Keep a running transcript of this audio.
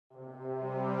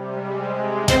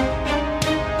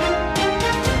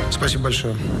Спасибо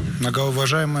большое.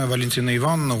 Многоуважаемая Валентина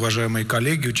Ивановна, уважаемые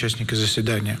коллеги, участники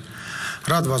заседания.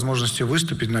 Рад возможности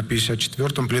выступить на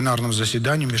 54-м пленарном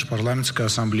заседании Межпарламентской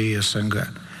ассамблеи СНГ.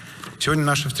 Сегодня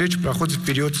наша встреча проходит в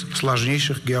период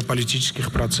сложнейших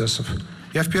геополитических процессов.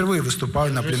 Я впервые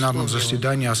выступаю на пленарном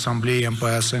заседании Ассамблеи МП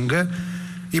СНГ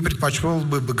и предпочел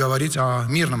бы говорить о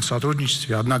мирном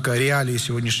сотрудничестве. Однако реалии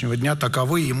сегодняшнего дня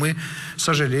таковы, и мы, с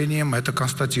сожалением, это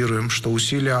констатируем, что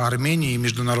усилия Армении и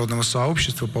международного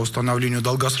сообщества по установлению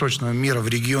долгосрочного мира в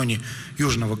регионе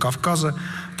Южного Кавказа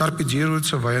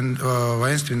торпедируются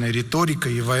воинственной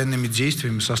риторикой и военными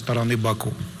действиями со стороны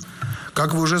Баку.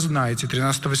 Как вы уже знаете,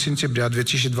 13 сентября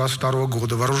 2022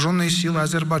 года вооруженные силы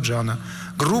Азербайджана,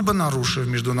 грубо нарушив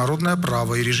международное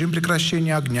право и режим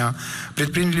прекращения огня,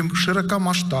 предприняли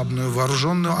широкомасштабную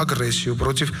вооруженную агрессию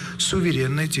против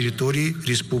суверенной территории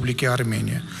Республики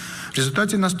Армения. В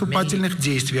результате наступательных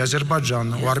действий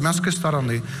Азербайджана у армянской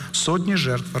стороны сотни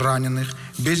жертв, раненых,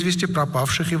 без вести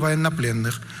пропавших и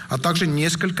военнопленных, а также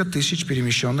несколько тысяч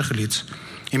перемещенных лиц.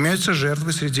 Имеются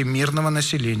жертвы среди мирного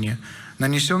населения.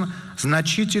 Нанесен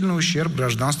значительный ущерб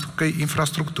гражданской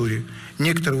инфраструктуре.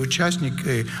 Некоторые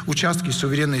участки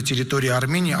суверенной территории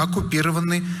Армении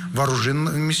оккупированы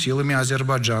вооруженными силами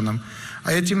Азербайджаном.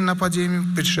 А этим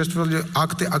нападениям предшествовали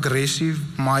акты агрессии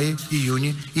в мае,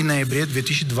 июне и ноябре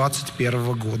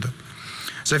 2021 года.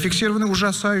 Зафиксированы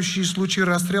ужасающие случаи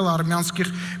расстрела армянских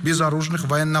безоружных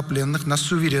военнопленных на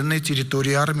суверенной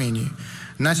территории Армении.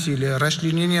 Насилие,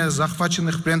 расчленение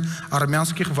захваченных в плен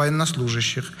армянских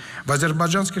военнослужащих. В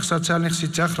азербайджанских социальных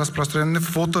сетях распространены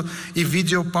фото и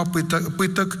видео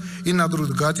пыток и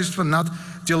надругательства над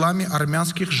телами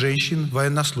армянских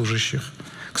женщин-военнослужащих.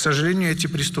 К сожалению, эти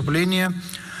преступления,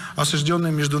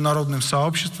 осужденные международным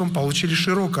сообществом, получили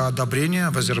широкое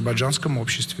одобрение в азербайджанском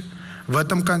обществе. В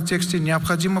этом контексте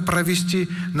необходимо провести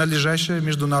надлежащее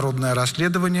международное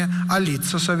расследование, а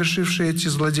лица, совершившие эти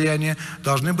злодеяния,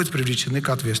 должны быть привлечены к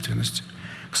ответственности.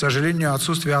 К сожалению,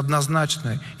 отсутствие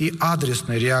однозначной и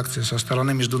адресной реакции со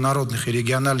стороны международных и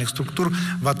региональных структур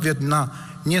в ответ на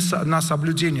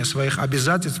соблюдение своих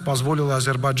обязательств позволило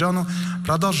Азербайджану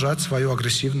продолжать свою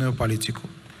агрессивную политику.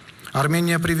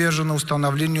 Армения привержена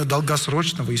установлению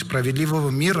долгосрочного и справедливого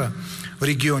мира в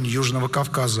регионе Южного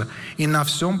Кавказа и на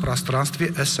всем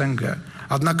пространстве СНГ.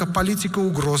 Однако политика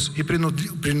угроз и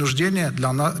принуждения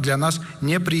для нас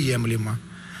неприемлема.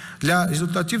 Для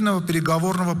результативного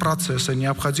переговорного процесса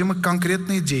необходимы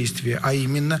конкретные действия, а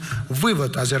именно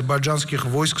вывод азербайджанских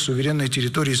войск с суверенной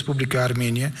территории Республики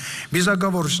Армения,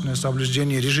 безоговорочное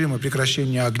соблюдение режима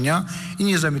прекращения огня и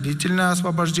незамедлительное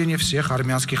освобождение всех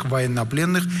армянских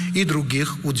военнопленных и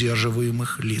других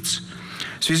удерживаемых лиц.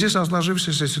 В связи со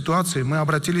сложившейся ситуацией мы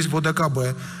обратились в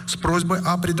ОДКБ с просьбой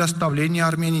о предоставлении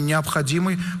Армении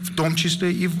необходимой, в том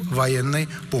числе и военной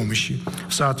помощи,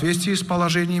 в соответствии с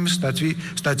положениями статьи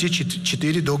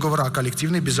 4 Договора о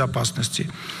коллективной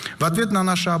безопасности. В ответ на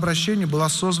наше обращение была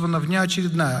созвана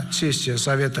внеочередная сессия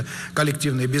Совета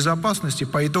коллективной безопасности,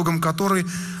 по итогам которой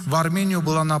в Армению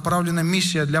была направлена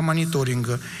миссия для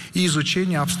мониторинга и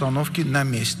изучения обстановки на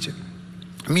месте.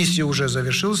 Миссия уже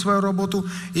завершила свою работу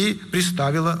и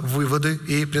представила выводы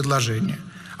и предложения.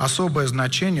 Особое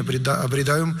значение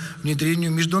придаем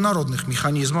внедрению международных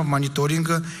механизмов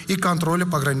мониторинга и контроля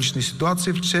пограничной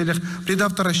ситуации в целях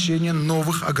предотвращения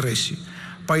новых агрессий.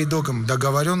 По итогам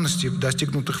договоренностей,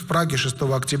 достигнутых в Праге 6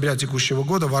 октября текущего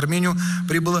года, в Армению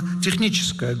прибыла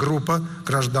техническая группа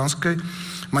гражданской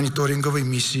мониторинговой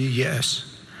миссии ЕС.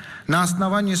 На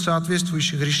основании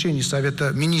соответствующих решений Совета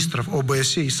министров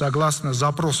ОБСЕ и согласно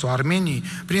запросу Армении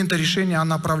принято решение о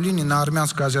направлении на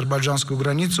армянско-азербайджанскую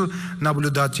границу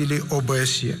наблюдателей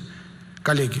ОБСЕ.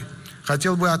 Коллеги,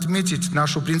 хотел бы отметить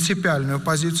нашу принципиальную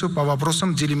позицию по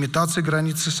вопросам делимитации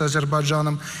границы с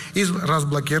Азербайджаном и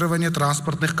разблокирования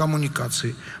транспортных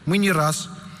коммуникаций. Мы не раз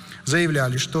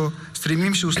заявляли, что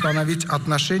стремимся установить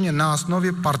отношения на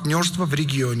основе партнерства в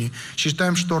регионе.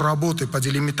 Считаем, что работы по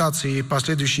делимитации и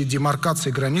последующей демаркации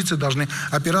границы должны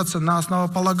опираться на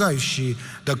основополагающие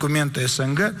документы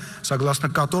СНГ,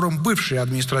 согласно которым бывшие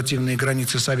административные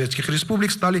границы советских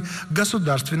республик стали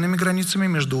государственными границами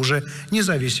между уже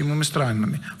независимыми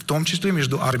странами, в том числе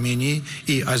между Арменией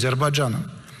и Азербайджаном.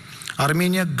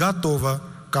 Армения готова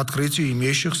к открытию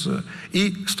имеющихся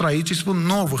и строительству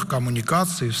новых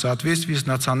коммуникаций в соответствии с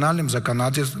национальным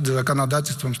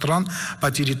законодательством стран,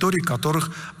 по территории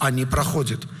которых они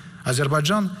проходят.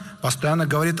 Азербайджан постоянно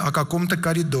говорит о каком-то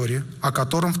коридоре, о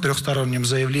котором в трехстороннем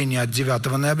заявлении от 9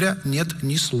 ноября нет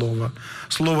ни слова.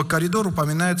 Слово «коридор»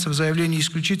 упоминается в заявлении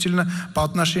исключительно по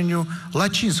отношению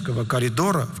Лачинского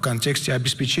коридора в контексте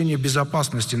обеспечения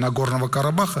безопасности Нагорного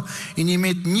Карабаха и не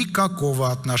имеет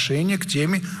никакого отношения к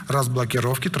теме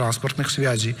разблокировки транспортных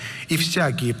связей. И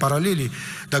всякие параллели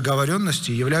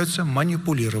договоренности являются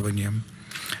манипулированием.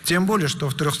 Тем более, что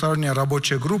в трехсторонняя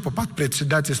рабочая группа под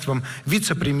председательством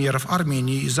вице-премьеров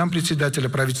Армении и зампредседателя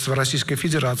правительства Российской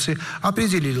Федерации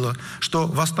определила, что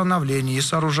восстановление и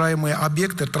сооружаемые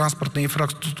объекты транспортной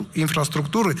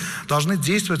инфраструктуры должны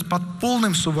действовать под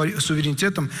полным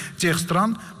суверенитетом тех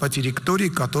стран, по территории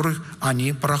которых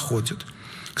они проходят.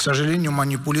 К сожалению,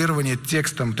 манипулирование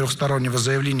текстом трехстороннего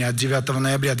заявления от 9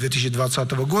 ноября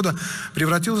 2020 года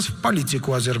превратилось в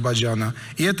политику Азербайджана.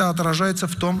 И это отражается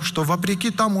в том, что вопреки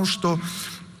тому, что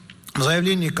в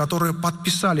заявлении, которое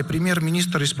подписали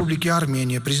премьер-министр Республики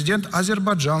Армения, президент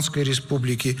Азербайджанской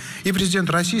Республики и президент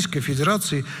Российской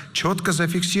Федерации, четко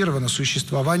зафиксировано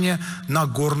существование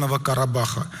Нагорного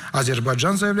Карабаха.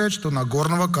 Азербайджан заявляет, что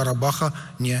Нагорного Карабаха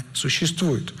не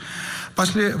существует.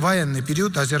 Послевоенный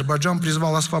период Азербайджан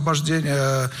привязывал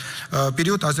освобождение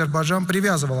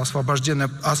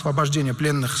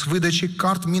пленных с выдачи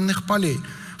карт минных полей,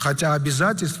 хотя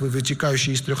обязательства,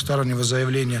 вытекающие из трехстороннего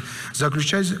заявления,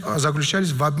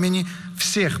 заключались в обмене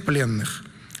всех пленных.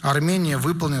 Армения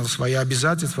выполнила свои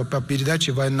обязательства по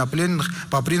передаче военнопленных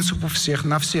по принципу «всех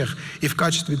на всех» и в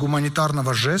качестве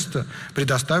гуманитарного жеста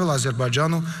предоставила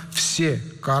Азербайджану все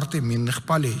карты минных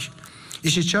полей. И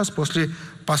сейчас, после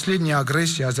последней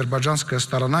агрессии, азербайджанская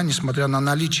сторона, несмотря на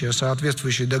наличие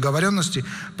соответствующей договоренности,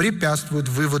 препятствует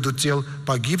выводу тел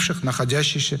погибших,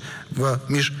 находящихся в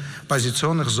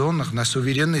межпозиционных зонах на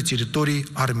суверенной территории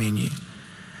Армении.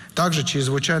 Также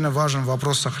чрезвычайно важен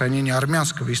вопрос сохранения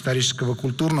армянского исторического,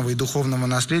 культурного и духовного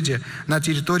наследия на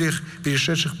территориях,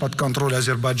 перешедших под контроль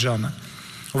Азербайджана.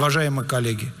 Уважаемые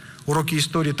коллеги, уроки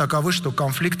истории таковы, что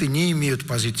конфликты не имеют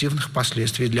позитивных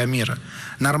последствий для мира.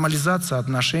 Нормализация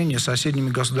отношений с соседними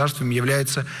государствами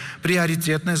является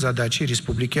приоритетной задачей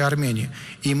Республики Армения.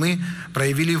 И мы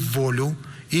проявили волю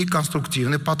и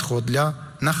конструктивный подход для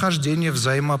нахождения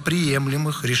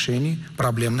взаимоприемлемых решений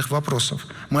проблемных вопросов.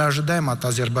 Мы ожидаем от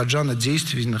Азербайджана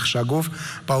действенных шагов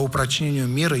по упрочению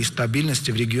мира и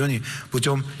стабильности в регионе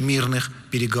путем мирных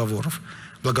переговоров.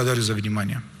 Благодарю за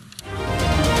внимание.